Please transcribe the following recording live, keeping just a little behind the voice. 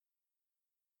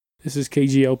This is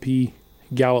KGLP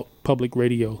Gallup Public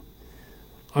Radio.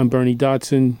 I'm Bernie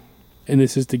Dotson, and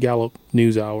this is the Gallup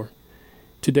News Hour.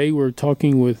 Today we're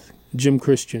talking with Jim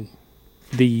Christian,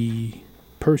 the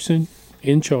person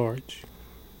in charge,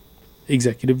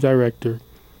 executive director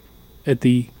at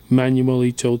the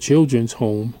Manuelito Children's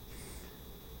Home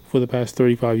for the past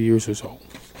 35 years or so.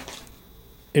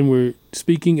 And we're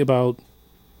speaking about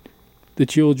the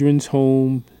Children's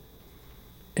Home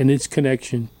and its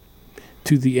connection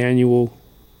to the annual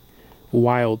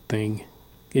Wild Thing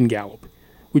in Gallup,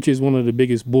 which is one of the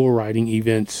biggest bull riding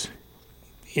events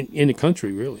in the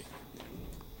country, really.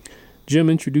 Jim,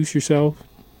 introduce yourself.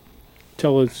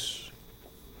 Tell us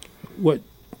what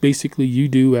basically you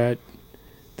do at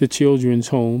the Children's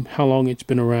Home, how long it's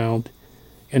been around,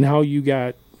 and how you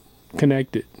got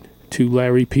connected to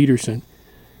Larry Peterson,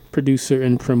 producer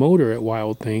and promoter at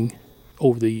Wild Thing,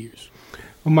 over the years.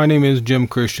 Well, my name is Jim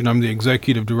Christian. I'm the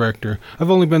executive director. I've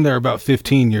only been there about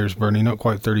 15 years, Bernie, not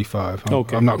quite 35.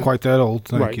 I'm not quite that old,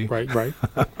 thank you. Right.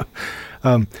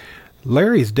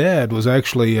 Larry's dad was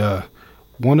actually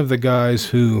one of the guys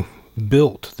who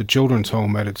built the children's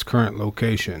home at its current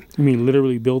location. You mean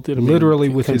literally built it? Literally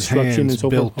with his hands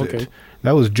built it.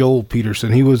 That was Joel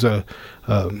Peterson. He was a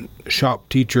shop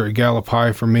teacher at Gallup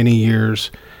High for many years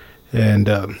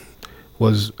and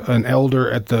was an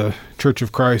elder at the Church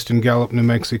of Christ in Gallup, New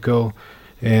Mexico,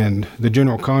 and the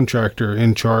general contractor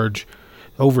in charge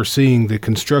overseeing the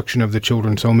construction of the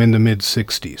children's home in the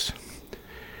mid-'60s.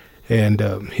 And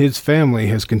his family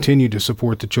has continued to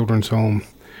support the children's home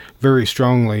very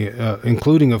strongly,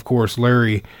 including, of course,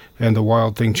 Larry and the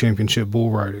Wild Thing Championship bull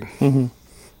riding. Mm-hmm.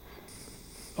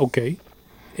 Okay.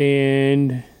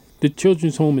 And the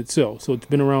children's home itself, so it's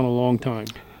been around a long time.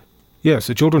 Yes,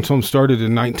 the children's home started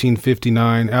in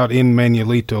 1959 out in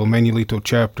Manuelito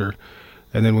chapter,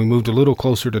 and then we moved a little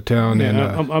closer to town.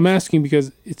 Yeah, and I'm asking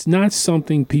because it's not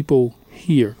something people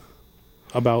hear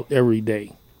about every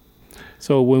day.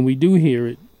 So when we do hear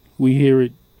it, we hear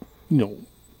it,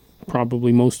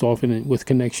 probably most often with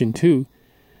connection to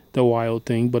the Wild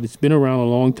Thing, but it's been around a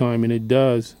long time, and it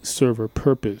does serve a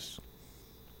purpose.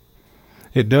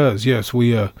 It does, yes.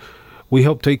 We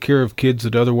help take care of kids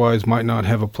that otherwise might not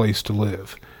have a place to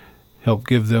live, help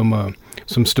give them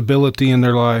some stability in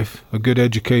their life, a good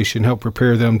education, help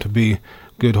prepare them to be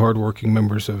good, hardworking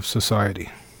members of society.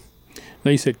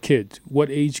 Now you said kids. What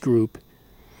age group?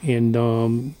 And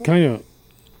kind of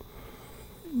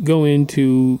go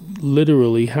into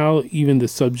literally how even the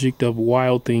subject of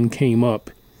Wild Thing came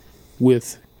up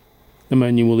with the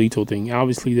Manuelito thing.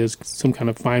 Obviously, there's some kind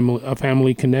of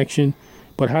family connection.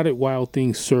 But how did Wild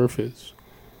Thing surface?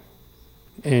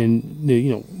 And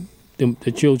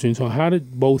the children's home, how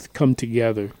did both come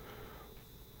together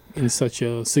in such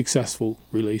a successful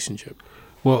relationship?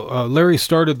 Well, Larry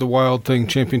started the Wild Thing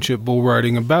Championship bull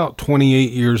riding about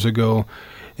 28 years ago,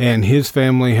 and his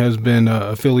family has been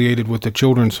affiliated with the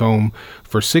children's home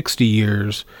for 60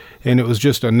 years. And it was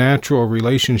just a natural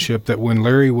relationship that when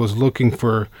Larry was looking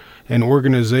for an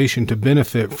organization to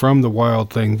benefit from the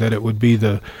Wild Thing, that it would be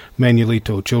the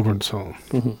Manuelito Children's Home.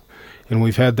 Mm-hmm. And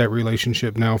we've had that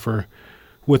relationship now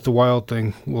with the Wild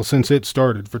Thing, well, since it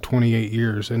started for 28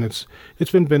 years, and it's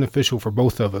been beneficial for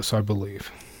both of us, I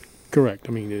believe. Correct.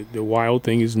 I mean, the Wild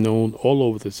Thing is known all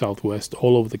over the Southwest,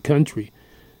 all over the country,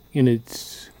 and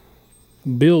it's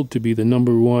billed to be the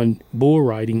number one bull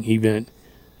riding event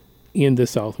in the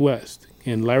Southwest.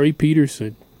 And Larry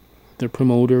Peterson, the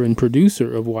promoter and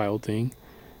producer of Wild Thing,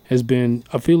 has been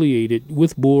affiliated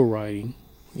with bull riding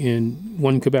in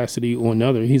one capacity or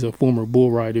another. He's a former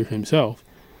bull rider himself.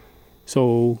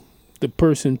 So the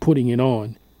person putting it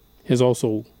on has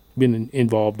also been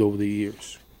involved over the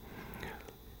years.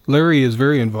 Larry is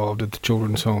very involved at the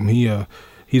children's home.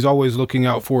 He's always looking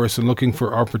out for us and looking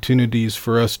for opportunities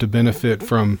for us to benefit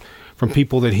from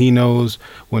people that he knows.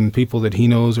 When people that he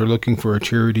knows are looking for a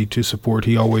charity to support,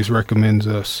 he always recommends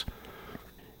us.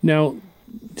 Now,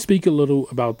 speak a little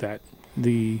about that.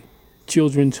 The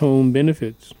children's home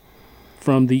benefits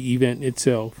from the event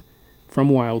itself, from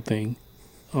Wild Thing.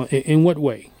 In what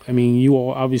way? I mean, you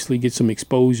all obviously get some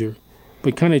exposure,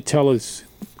 but kind of tell us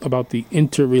about the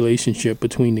interrelationship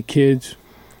between the kids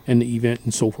and the event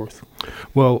and so forth.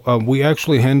 Well, we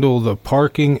actually handle the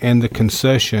parking and the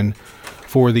concession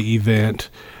for the event.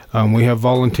 We have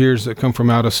volunteers that come from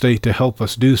out of state to help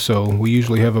us do so. We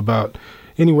usually have about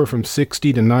anywhere from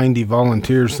 60 to 90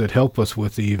 volunteers that help us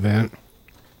with the event.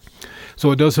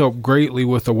 So it does help greatly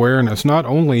with awareness, not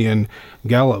only in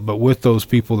Gallup, but with those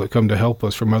people that come to help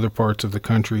us from other parts of the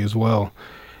country as well.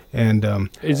 And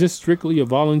is this strictly a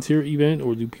volunteer event,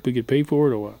 or do people get paid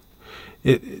for it, or what?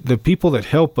 The people that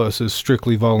help us is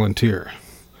strictly volunteer.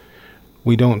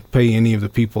 we don't pay any of the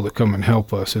people that come and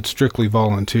help us. It's strictly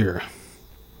volunteer.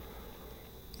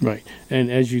 Right.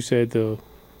 And as you said, the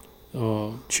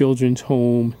children's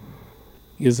home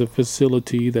is a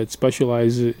facility that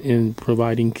specializes in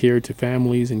providing care to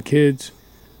families and kids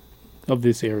of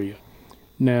this area.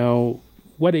 Now,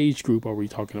 what age group are we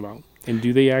talking about? And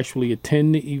do they actually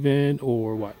attend the event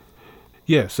or what?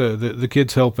 Yes, the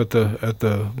kids help at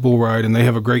the bull ride, and they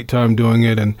have a great time doing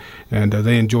it, and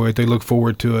they enjoy it. They look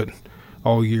forward to it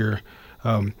all year.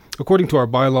 According to our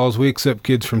bylaws, we accept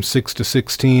kids from 6 to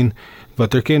 16, but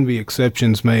there can be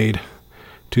exceptions made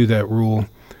to that rule.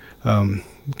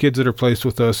 Kids that are placed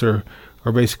with us are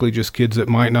basically just kids that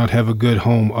might not have a good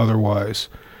home otherwise.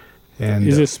 And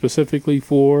is this specifically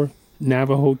for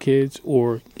Navajo kids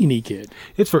or any kid?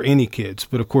 It's for any kids,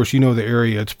 but of course, you know the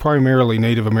area. It's primarily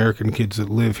Native American kids that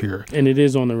live here. And it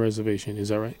is on the reservation, is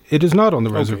that right? It is not on the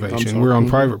reservation. We're on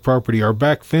private property. Our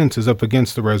back fence is up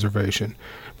against the reservation,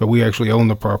 but we actually own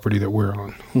the property that we're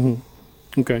on.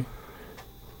 Mm-hmm. Okay.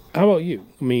 How about you?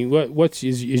 I mean,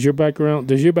 is your background?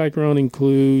 Does your background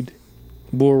include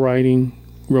bull riding,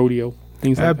 rodeo,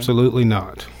 things like Absolutely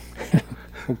not.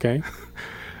 Okay.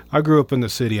 I grew up in the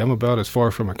city. I'm about as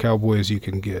far from a cowboy as you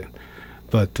can get.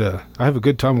 But I have a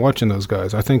good time watching those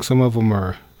guys. I think some of them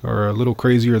are a little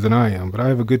crazier than I am, but I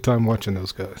have a good time watching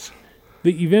those guys.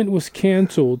 The event was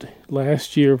canceled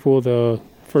last year for the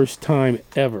first time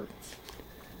ever.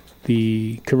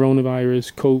 The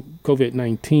coronavirus,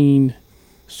 COVID-19,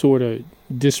 sort of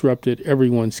disrupted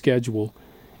everyone's schedule,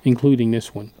 including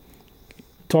this one.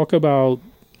 Talk about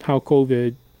how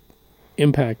COVID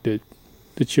impacted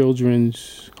the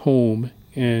children's home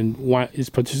and its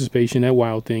participation at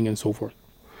Wild Thing and so forth.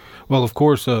 Well, of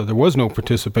course, there was no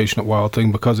participation at Wild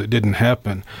Thing because it didn't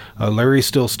happen. Larry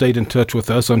still stayed in touch with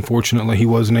us. Unfortunately, he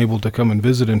wasn't able to come and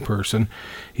visit in person.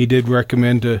 He did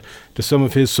recommend to some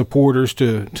of his supporters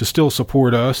to still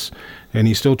support us, and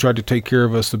he still tried to take care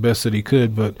of us the best that he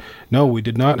could. But no, we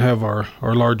did not have our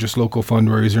largest local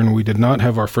fundraiser, and we did not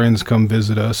have our friends come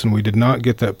visit us, and we did not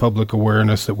get that public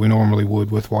awareness that we normally would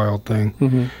with Wild Thing.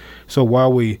 Mm-hmm. So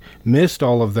while we missed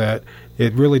all of that,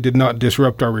 it really did not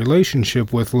disrupt our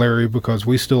relationship with Larry because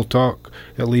we still talk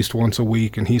at least once a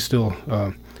week, and he still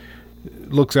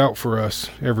looks out for us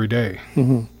every day.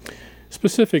 Mm-hmm.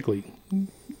 Specifically,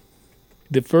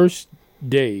 the first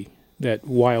day that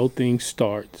Wild Thing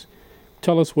starts,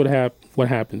 tell us what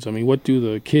happens. I mean, what do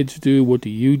the kids do? What do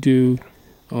you do?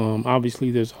 Obviously,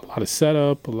 there's a lot of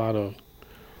setup, a lot of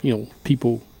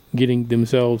people getting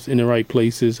themselves in the right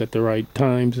places at the right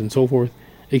times and so forth.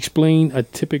 Explain a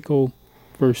typical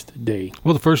first day.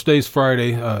 Well, the first day is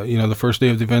Friday. The first day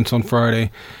of the event's on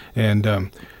Friday, and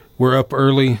we're up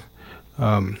early.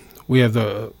 We have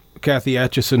the Kathy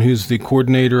Atchison, who's the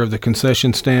coordinator of the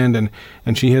concession stand,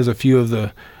 and she has a few of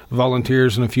the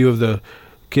volunteers and a few of the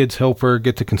kids help her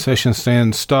get the concession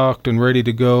stand stocked and ready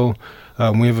to go.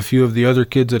 We have a few of the other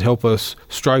kids that help us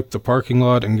stripe the parking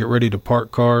lot and get ready to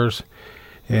park cars.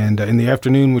 And in the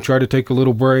afternoon, we try to take a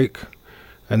little break,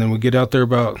 and then we get out there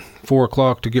about 4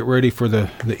 o'clock to get ready for the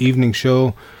evening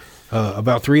show.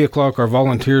 About 3 o'clock, our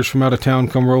volunteers from out of town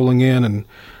come rolling in, and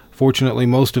fortunately,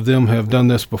 most of them have done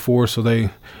this before, so they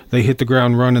hit the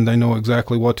ground running. They know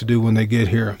exactly what to do when they get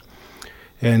here.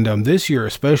 And this year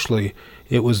especially,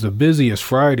 it was the busiest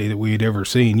Friday that we had ever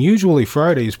seen. Usually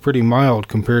Friday is pretty mild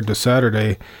compared to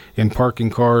Saturday in parking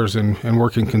cars and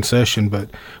working concession, but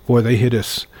boy, they hit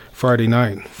us Friday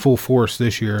night full force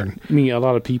this year. And I mean, a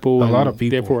lot of people.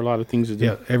 Therefore, a lot of things to do.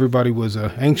 Yeah, everybody was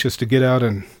anxious to get out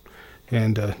and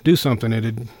do something.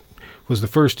 It was the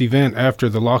first event after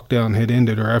the lockdown had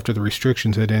ended or after the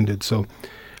restrictions had ended. So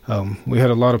we had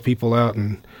a lot of people out,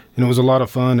 and it was a lot of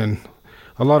fun and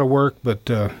a lot of work, but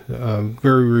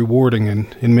very rewarding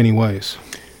in many ways.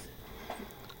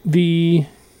 The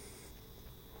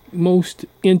most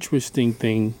interesting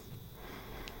thing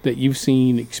that you've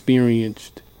seen,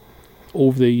 experienced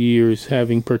over the years,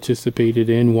 having participated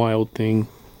in Wild Thing,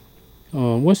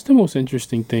 what's the most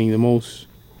interesting thing, the most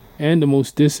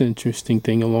disinteresting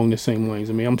thing along the same lines?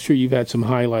 I mean, I'm sure you've had some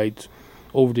highlights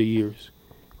over the years.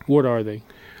 What are they?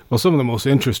 Well, some of the most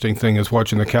interesting thing is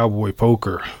watching the cowboy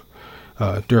poker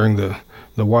during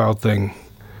the Wild Thing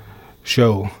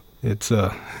show. It's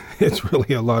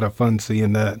really a lot of fun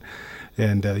seeing that,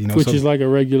 and which is like a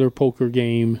regular poker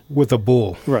game with a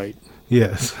bull, right?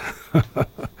 Yes,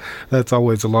 that's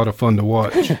always a lot of fun to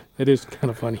watch. It is kind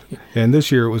of funny. And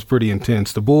this year it was pretty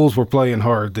intense. The bulls were playing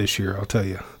hard this year, I'll tell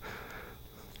you.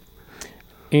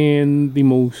 And the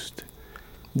most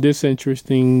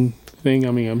disinteresting thing,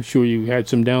 I mean, I'm sure you had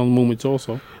some down moments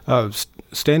also.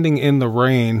 standing in the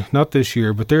rain, not this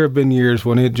year, but there have been years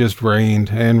when it just rained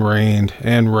and rained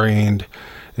and rained,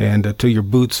 and till your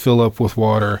boots fill up with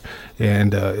water,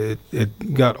 and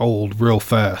it got old real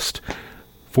fast.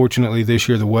 Fortunately, this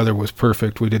year the weather was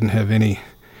perfect. We didn't have any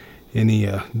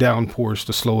downpours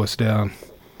to slow us down.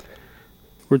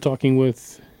 We're talking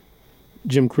with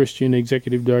Jim Christian,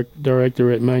 Executive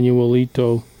Director at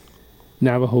Manuelito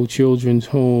Navajo Children's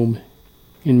Home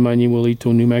in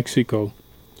Manuelito, New Mexico.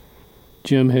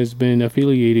 Jim has been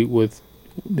affiliated with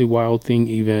the Wild Thing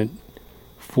event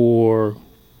for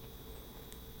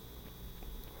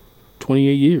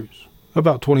 28 years.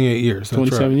 About 28 years, that's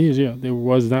 27 right. years, yeah. There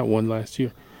was that one last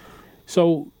year.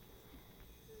 So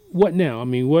what now? I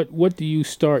mean, what do you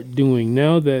start doing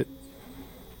now that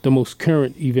the most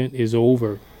current event is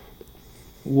over?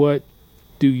 What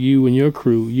do you and your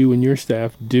crew, you and your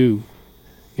staff do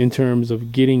in terms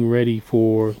of getting ready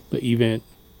for the event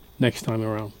next time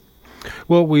around?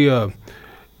 Well, we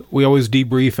always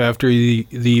debrief after the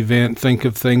event, think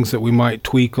of things that we might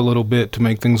tweak a little bit to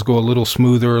make things go a little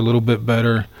smoother, a little bit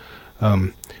better.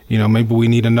 Maybe we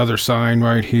need another sign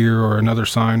right here or another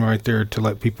sign right there to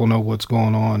let people know what's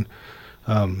going on.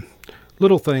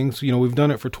 Little things, we've done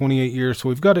it for 28 years, so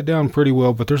we've got it down pretty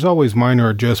well, but there's always minor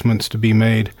adjustments to be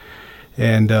made.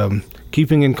 And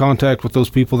keeping in contact with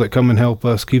those people that come and help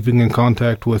us, keeping in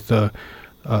contact with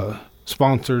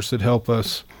sponsors that help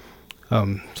us.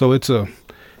 So it's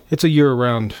a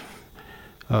year-round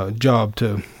job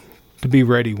to be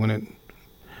ready when it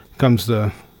comes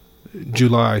to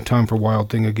July, time for Wild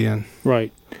Thing again.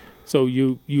 Right. So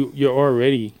you're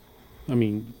already,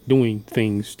 doing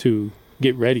things to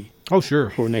get ready. Oh, sure.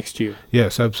 For next year.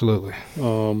 Yes, absolutely.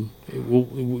 And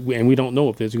we don't know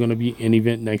if there's going to be an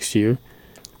event next year.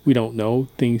 We don't know.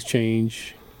 Things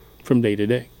change from day to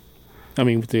day.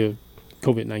 With the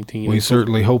COVID-19. We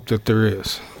certainly hope that there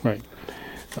is. Right.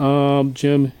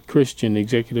 Jim Christian,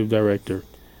 Executive Director,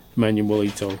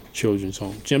 Manuelito Children's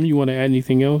Home. Jim, you want to add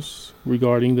anything else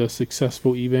regarding the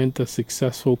successful event, the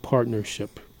successful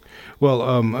partnership?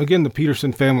 Well, again, the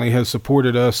Peterson family has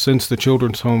supported us since the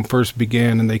Children's Home first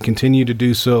began, and they continue to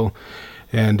do so.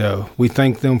 And we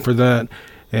thank them for that.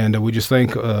 And we just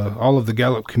thank all of the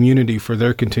Gallup community for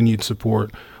their continued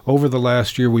support. Over the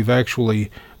last year, we've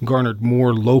actually garnered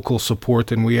more local support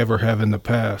than we ever have in the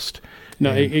past.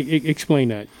 Now, explain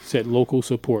that. You said local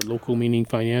support. Local meaning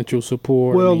financial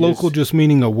support? Well, local just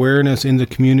meaning awareness in the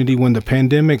community. When the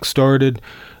pandemic started,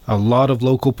 a lot of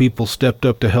local people stepped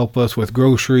up to help us with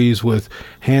groceries, with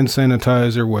hand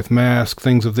sanitizer, with masks,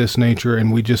 things of this nature,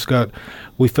 and we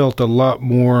felt a lot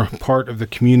more part of the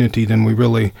community than we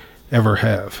really ever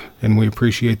have, and we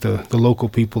appreciate the local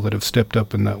people that have stepped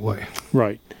up in that way.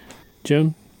 Right.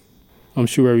 Jim, I'm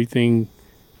sure everything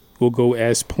will go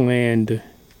as planned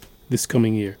this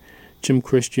coming year. Jim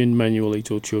Christian,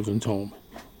 Manuelito Children's Home.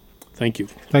 Thank you.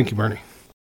 Thank you, Bernie.